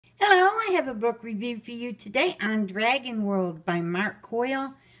Hello, I have a book review for you today on Dragon World by Mark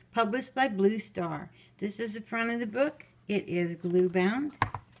Coyle, published by Blue Star. This is the front of the book. It is glue bound,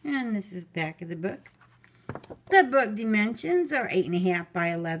 and this is the back of the book. The book dimensions are 8.5 by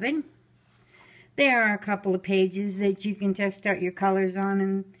 11. There are a couple of pages that you can test out your colors on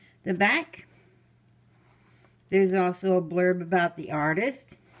in the back. There's also a blurb about the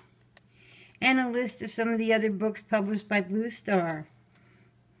artist and a list of some of the other books published by Blue Star.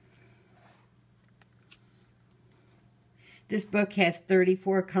 This book has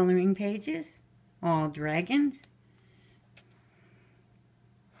 34 coloring pages, all dragons.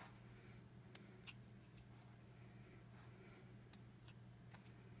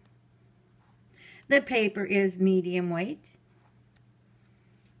 The paper is medium weight.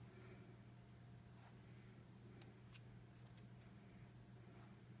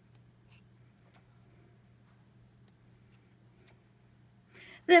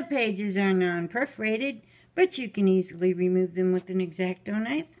 The pages are non-perforated, but you can easily remove them with an X-Acto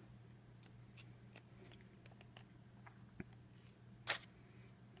knife.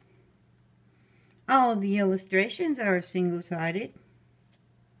 All of the illustrations are single-sided.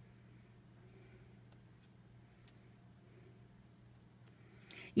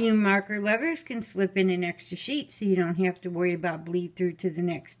 You marker lovers can slip in an extra sheet so you don't have to worry about bleed through to the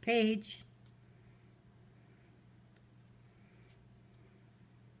next page.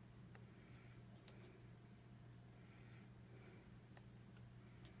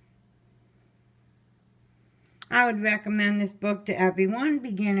 I would recommend this book to everyone,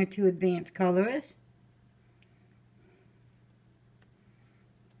 beginner to advanced colorist.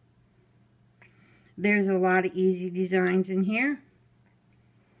 There's a lot of easy designs in here.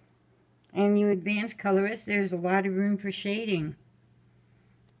 And you advanced colorists, there's a lot of room for shading.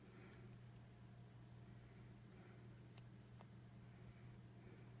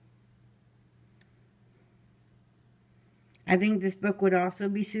 I think this book would also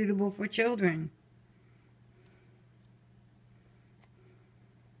be suitable for children.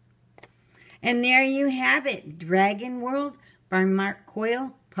 And there you have it, Dragon World by Mark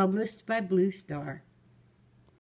Coyle, published by Blue Star.